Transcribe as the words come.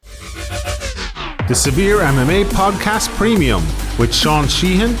the Severe MMA Podcast Premium with Sean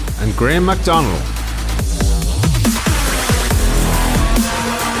Sheehan and Graham McDonald.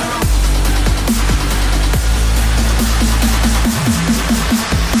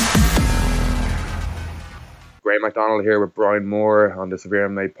 Graham McDonald here with Brian Moore on the Severe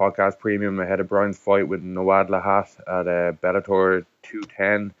MMA Podcast Premium ahead of Brian's fight with Nawad Lahat at Bellator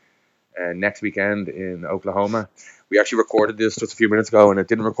 210 next weekend in Oklahoma. We actually recorded this just a few minutes ago and it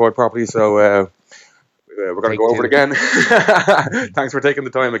didn't record properly, so we're going to go over it again. Thanks for taking the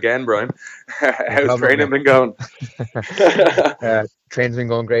time again, Brian. How's training been going? Training's been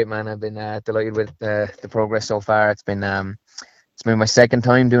going great, man. I've been delighted with the progress so far. It's been my second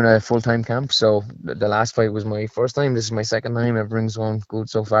time doing a full-time camp. So the last fight was my first time. This is my second time. Everything's going good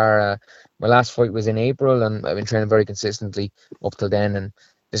so far. My last fight was in April, and I've been training very consistently up till then. And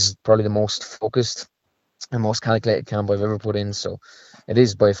this is probably the most focused and most calculated camp I've ever put in. So it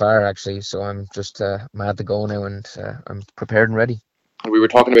is by far, actually. So I'm just mad to go now, and I'm prepared and ready. We were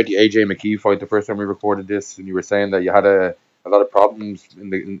talking about the AJ McKee fight the first time we recorded this, and you were saying that you had a lot of problems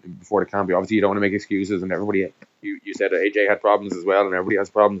before the camp. Obviously, you don't want to make excuses, and everybody, you said that AJ had problems as well, and everybody has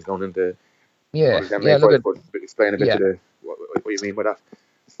problems going into fights, but explain a bit to what you mean by that.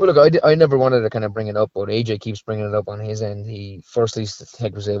 Well, look, I never wanted to kind of bring it up, but AJ keeps bringing it up on his end. He firstly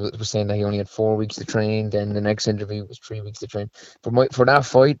was saying that he only had 4 weeks to train. Then the next interview was 3 weeks to train. For that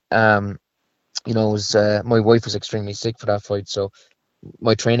fight, it was my wife was extremely sick for that fight, so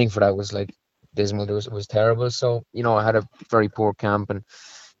my training for that was like dismal. It was terrible. So I had a very poor camp, and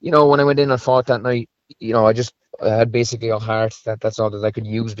when I went in and fought that night, I had basically a heart that's all that I could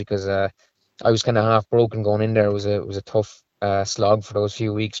use, because I was kind of half broken going in there. It was a tough slog for those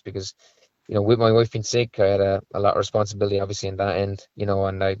few weeks, because with my wife being sick, I had a lot of responsibility obviously in that end,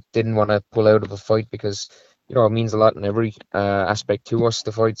 and I didn't want to pull out of a fight, because it means a lot in every aspect to us,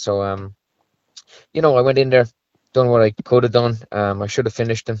 the fight. So I went in there, done what I could have done. I should have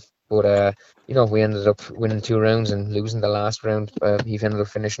finished him, but we ended up winning 2 rounds and losing the last round. He ended up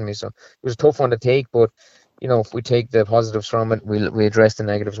finishing me, so it was a tough one to take, but if we take the positives from it, we address the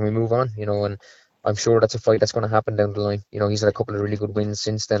negatives and we move on, and I'm sure that's a fight that's going to happen down the line. He's had a couple of really good wins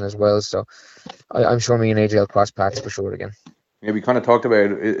since then as well, so I'm sure me and AJ will cross paths for sure again. Yeah, we kind of talked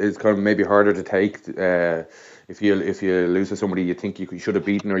about it's kind of maybe harder to take if you lose to somebody you think you should have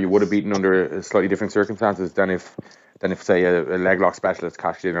beaten or you would have beaten under slightly different circumstances than if say a leg lock specialist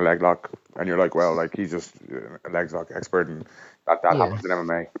cashed in a leg lock and you're like, well, like he's just a leg lock expert, and that happens in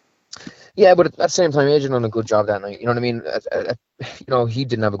MMA. Yeah, but at the same time, AJ done a good job that night. You know what I mean? He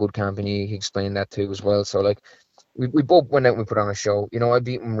didn't have a good camp, and he explained that too as well. So like, we both went out and we put on a show. I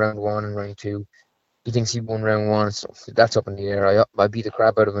beat him round 1 and round 2. He thinks he won round 1, so that's up in the air. I beat the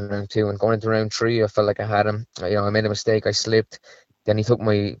crap out of him in round 2, and going into round 3, I felt like I had him. I made a mistake. I slipped. Then he took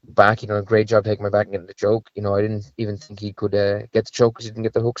my back. A great job taking my back and getting the choke. I didn't even think he could get the choke because he didn't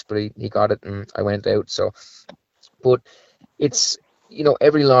get the hooks, but he got it, and I went out. So, but it's.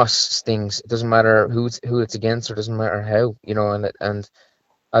 Every loss stings. It doesn't matter who it's against, or it doesn't matter how. And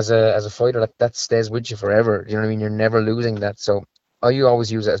as a fighter, that stays with you forever. You know what I mean? You're never losing that. So you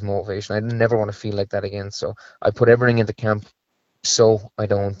always use it as motivation. I never want to feel like that again. So I put everything into camp, so I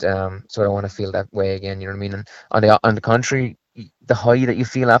don't want to feel that way again. You know what I mean? And on the contrary, the high that you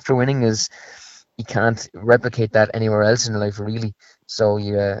feel after winning is, you can't replicate that anywhere else in life, really. So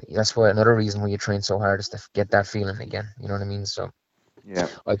that's why another reason why you train so hard is to get that feeling again. You know what I mean? So. Yeah,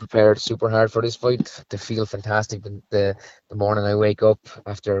 I prepared super hard for this fight to feel fantastic the morning I wake up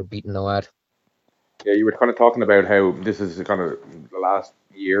after beating Nawad. Yeah, you were kind of talking about how this is kind of the last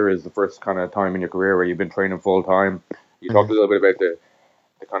year is the first kind of time in your career where you've been training full time. You talked a little bit about the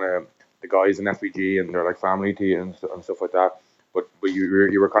kind of the guys in FBG and they're like family to you and stuff like that. But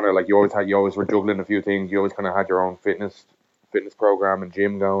you were kind of like you always were juggling a few things. You always kind of had your own fitness program and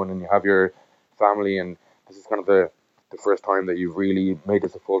gym going, and you have your family, and this is kind of the first time that you've really made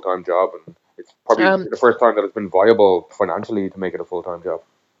this a full-time job, and it's probably the first time that it's been viable financially to make it a full-time job.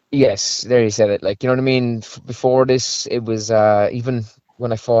 Yes, there you said it. Like, you know what I mean? Before this, it was even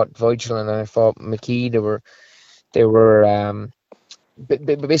when I fought Vojtila and I fought McKee, they were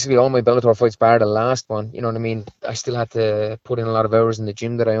basically all my Bellator fights bar the last one. You know what I mean? I still had to put in a lot of hours in the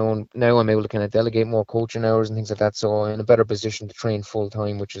gym that I own. Now I'm able to kind of delegate more coaching hours and things like that, so I'm in a better position to train full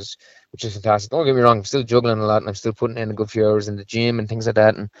time, which is fantastic. Don't get me wrong, I'm still juggling a lot and I'm still putting in a good few hours in the gym and things like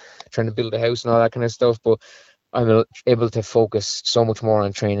that, and trying to build a house and all that kind of stuff. But I'm able to focus so much more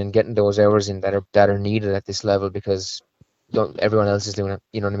on training, getting those hours in that are needed at this level, because everyone else is doing it.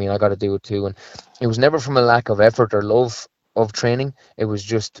 You know what I mean? I got to do it too, and it was never from a lack of effort or love of training. It was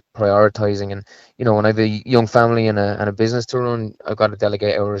just prioritizing, and when I have a young family and a business to run, I've got to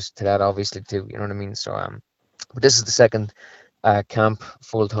delegate hours to that, obviously too. You know what I mean? So but this is the second camp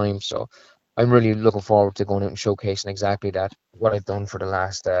full time, so I'm really looking forward to going out and showcasing exactly that, what I've done for the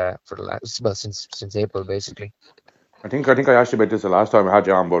last, well, since April basically. I think I asked you about this the last time I had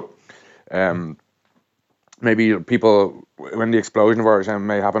you on, but um, maybe people when the explosion of Irish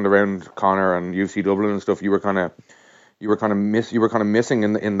MMA happened around Connor and UC Dublin and stuff, you were kind of missing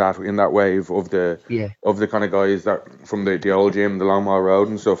in that wave Yeah, of the kind of guys that from the old gym, the Long Mile Road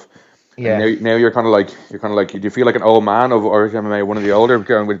and stuff. And yeah, now you're kind of like do you feel like an old man of Irish MMA, one of the older?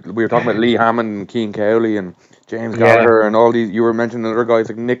 We were talking about Lee Hammond and Keane Cowley and James yeah. Gallagher and all these. You were mentioning other guys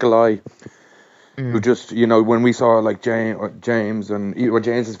like Nikolai, who Mm, just when we saw like James and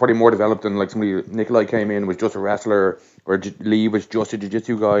James is probably more developed than like somebody. Nikolai came in was just a wrestler, or Lee was just a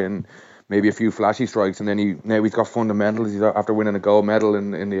jiu-jitsu guy and maybe a few flashy strikes, and then now he's got fundamentals. He's after winning a gold medal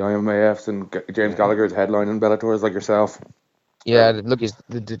in the IMAFs, and James Gallagher's headlining Bellators like yourself. yeah, look,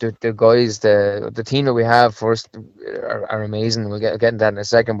 the guys, the team that we have first are amazing. Get into that in a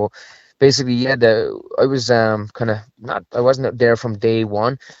second, but basically, yeah, I was kind of not, I wasn't there from day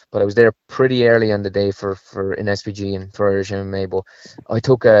one, but I was there pretty early on the day for in SPG and for Irish MMA. But I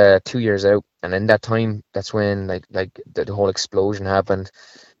took 2 years out, and in that time, that's when like the whole explosion happened.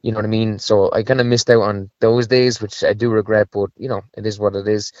 You know what I mean? So I kind of missed out on those days, which I do regret, but it is what it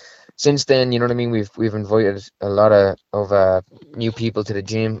is. Since then, you know what I mean, we've invited a lot of new people to the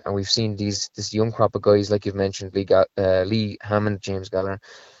gym, and we've seen this young crop of guys, like you've mentioned, Lee Hammond, James Gallagher,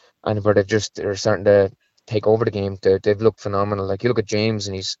 and where they're starting to take over the game. They've looked phenomenal. Like, you look at James,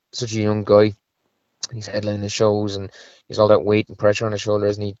 and he's such a young guy. He's headlining the shows, and he's all that weight and pressure on his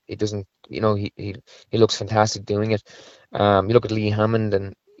shoulders, and he doesn't, he looks fantastic doing it. You look at Lee Hammond,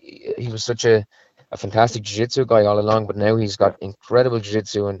 and he was such a fantastic jiu-jitsu guy all along, but now he's got incredible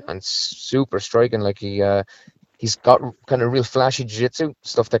jiu-jitsu and super striking. Like, he's got kind of real flashy jiu-jitsu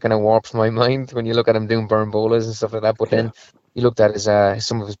stuff that kind of warps my mind when you look at him doing burn bolas and stuff like that. But then you looked at his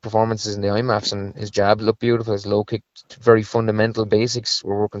some of his performances in the IMAFs, and his jab looked beautiful. His low kick, very fundamental basics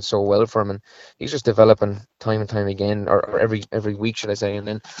were working so well for him, and he's just developing time and time again, or every week, should I say. And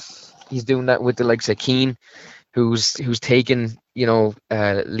then he's doing that with the likes of Keane, who's taken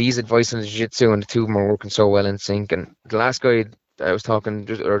Lee's advice on the jiu-jitsu, and the two of them are working so well in sync. And the last guy I was talking,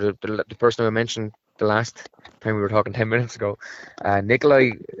 or the person I mentioned the last time we were talking 10 minutes ago,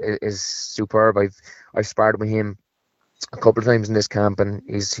 Nikolai is superb. I've sparred with him a couple of times in this camp, and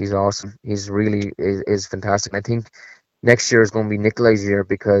he's awesome. He's really is fantastic. And I think next year is going to be Nikolai's year,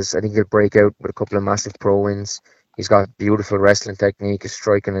 because I think he'll break out with a couple of massive pro wins. He's got beautiful wrestling technique. His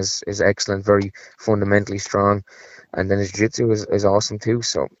striking is excellent, very fundamentally strong, and then his jiu-jitsu is awesome too.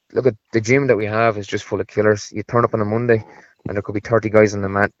 So look, at the gym that we have is just full of killers. You turn up on a Monday, and there could be 30 guys on the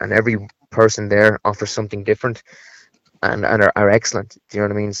mat, and every person there offers something different, and are excellent. Do you know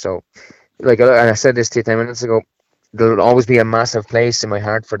what I mean? So, like, and I said this to you 10 minutes ago, there'll always be a massive place in my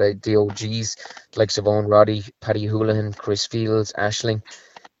heart for the OGs, like Savone Roddy, Paddy Houlihan, Chris Fields, Ashling.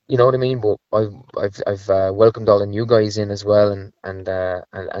 You know what I mean? But I've welcomed all the new guys in as well, and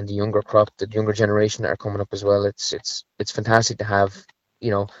the younger crop, the younger generation that are coming up as well. It's fantastic to have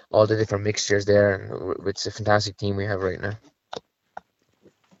all the different mixtures there, and it's a fantastic team we have right now.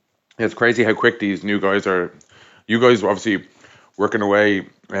 Yeah, it's crazy how quick these new guys are. You guys were obviously working away,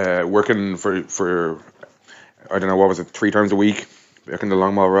 working for I don't know what was it, 3 times a week, back in the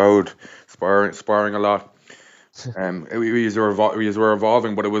Long Mile Road, sparring a lot. We were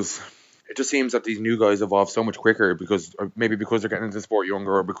evolving, but it just seems that these new guys evolve so much quicker because, or maybe because they're getting into sport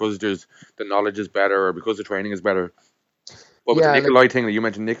younger, or because the knowledge is better, or because the training is better. But with the Yeah, like. Nikolai thing that you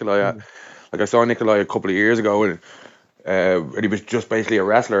mentioned, Nikolai, Mm. like I saw Nikolai a couple of years ago, and he was just basically a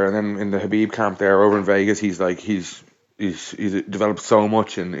wrestler. And then in the Habib camp there over in Vegas, he's developed so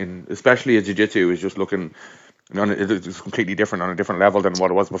much, in especially his jiu-jitsu is just looking. It's completely different on a different level than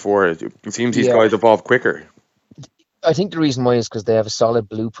what it was before. It seems these Yeah, guys evolve quicker. I think the reason why is because they have a solid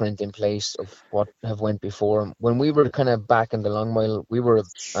blueprint in place of what have went before 'em. When we were kind of back in the long mile, we were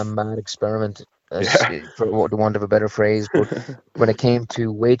a mad experiment, as Yeah. for the want of a better phrase. But when it came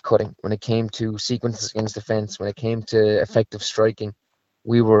to weight cutting, when it came to sequences against the fence, when it came to effective striking,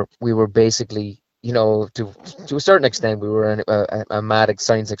 we were basically, to a certain extent, we were a mad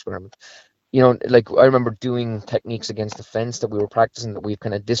science experiment. Like, I remember doing techniques against the fence that we were practicing that we've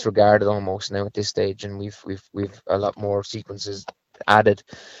kind of disregarded almost now at this stage, and we've a lot more sequences added.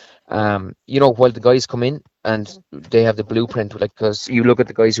 While the guys come in and they have the blueprint, like, because you look at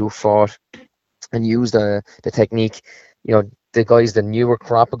the guys who fought and used the technique, you know, the guys, the newer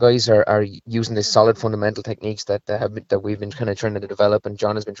crop of guys, are using the solid fundamental techniques that we've been kind of trying to develop, and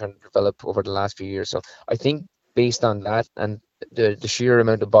John has been trying to develop over the last few years. So I think based on that and the sheer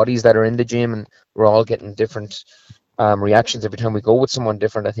amount of bodies that are in the gym, and we're all getting different reactions every time we go with someone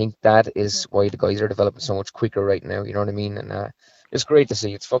different. I think that is why the guys are developing so much quicker right now. You know what I mean? And it's great to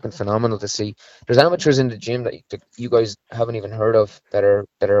see. It's fucking phenomenal to see. There's amateurs in the gym that you guys haven't even heard of that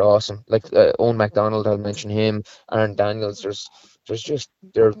are awesome. Like Owen McDonald, I'll mention him. Aaron Daniels. There's just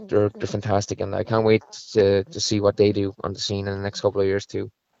they're fantastic, and I can't wait to see what they do on the scene in the next couple of years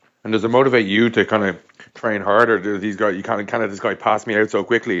too. And does it motivate you to kind of train harder? Do these guys, you kind of this guy passed me out so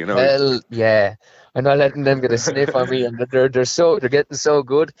quickly, you know? Hell yeah. I'm not letting them get a sniff on me, and they're getting so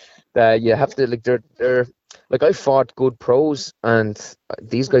good that you have to like they're like I fought good pros, and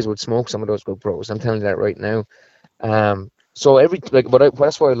these guys would smoke some of those good pros. I'm telling you that right now. So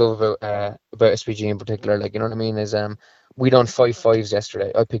that's what I love about SPG in particular. Like, you know what I mean, is we done 5 5s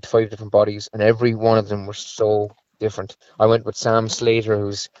yesterday. I picked 5 different bodies, and every one of them were so different. I went with Sam Slater,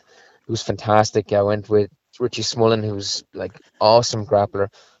 who's fantastic. I went with Richie Smullen, who's like awesome grappler.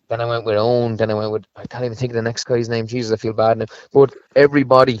 Then I went with Owen. Then I went with, I can't even think of the next guy's name. Jesus, I feel bad now. But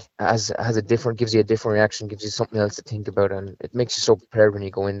everybody has a different, gives you a different reaction, gives you something else to think about, and it makes you so prepared when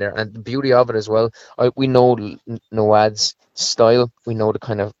you go in there. And the beauty of it as well, we know Noad's style. We know the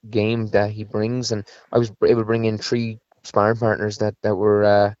kind of game that he brings, and I was able to bring in 3 sparring partners that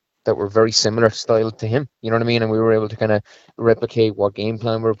were very similar style to him. You know what I mean? And we were able to kind of replicate what game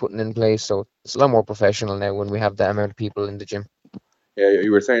plan we were putting in place. So it's a lot more professional now when we have that amount of people in the gym. Yeah,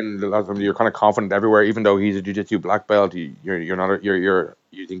 you were saying the last time you're kind of confident everywhere, even though he's a jiu-jitsu black belt. You're not you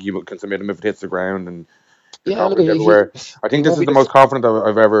think you can submit him if it hits the ground, and you're confident everywhere. I think this is the most confident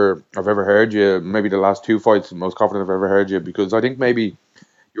I've ever heard you. Maybe the last 2 fights, the most confident I've ever heard you, because I think maybe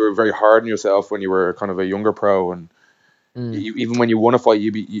you were very hard on yourself when you were kind of a younger pro, and even when you won a fight,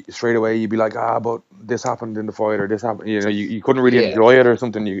 straight away you'd be like, but this happened in the fight, or this happened. You know, you couldn't really enjoy it or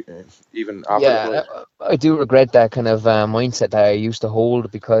something. Even after the fight. I do regret that kind of mindset that I used to hold,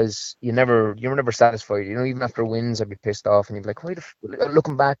 because you were never satisfied. You know, even after wins, I'd be pissed off, and you'd be like,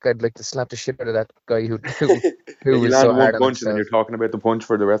 looking back, I'd like to slap the shit out of that guy who was so hard on punch, and then you're talking about the punch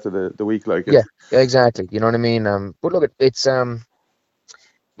for the rest of the week, like yeah, exactly. You know what I mean? But look, it's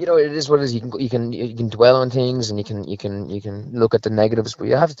you know, it is what it is. You can dwell on things, and you can look at the negatives, but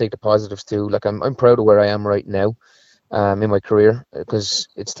you have to take the positives too. Like I'm proud of where I am right now, in my career, because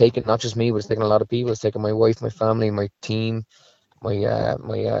it's taken not just me, but it's taken a lot of people. It's taken my wife, my family, my team,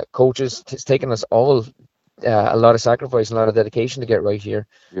 my coaches. It's taken us all a lot of sacrifice, a lot of dedication to get right here.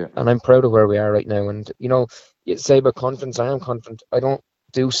 Yeah. And I'm proud of where we are right now. And you know, you say about confidence, I am confident. I don't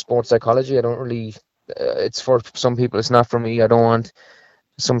do sports psychology. I don't really. It's for some people. It's not for me. I don't want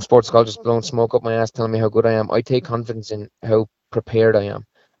some sports psychologists blowing smoke up my ass telling me how good I am. I take confidence in how prepared I am,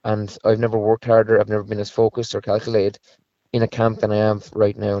 and I've never worked harder. I've never been as focused or calculated in a camp than I am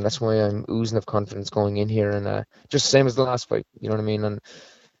right now, and that's why I'm oozing of confidence going in here. And just the same as the last fight, you know what I mean? And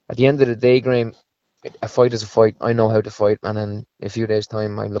at the end of the day, Graham, a fight is a fight. I know how to fight, and in a few days'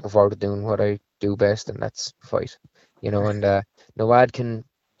 time, I'm looking forward to doing what I do best, and that's fight. You know, and Noad can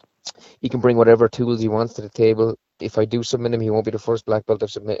bring whatever tools he wants to the table. If I do submit him, he won't be the first black belt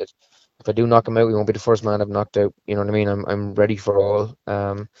I've submitted. If I do knock him out, he won't be the first man I've knocked out. You know what I mean? I'm ready for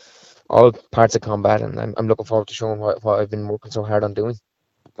all parts of combat, and I'm looking forward to showing what I've been working so hard on doing.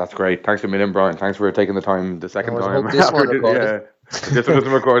 That's great. Thanks a million, Brian. Thanks for taking the time the second time. This one recorded. This one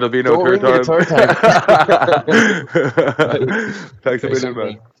doesn't record. There'll be no third time. Thanks a million,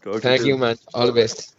 man. Thank you, man. All the best.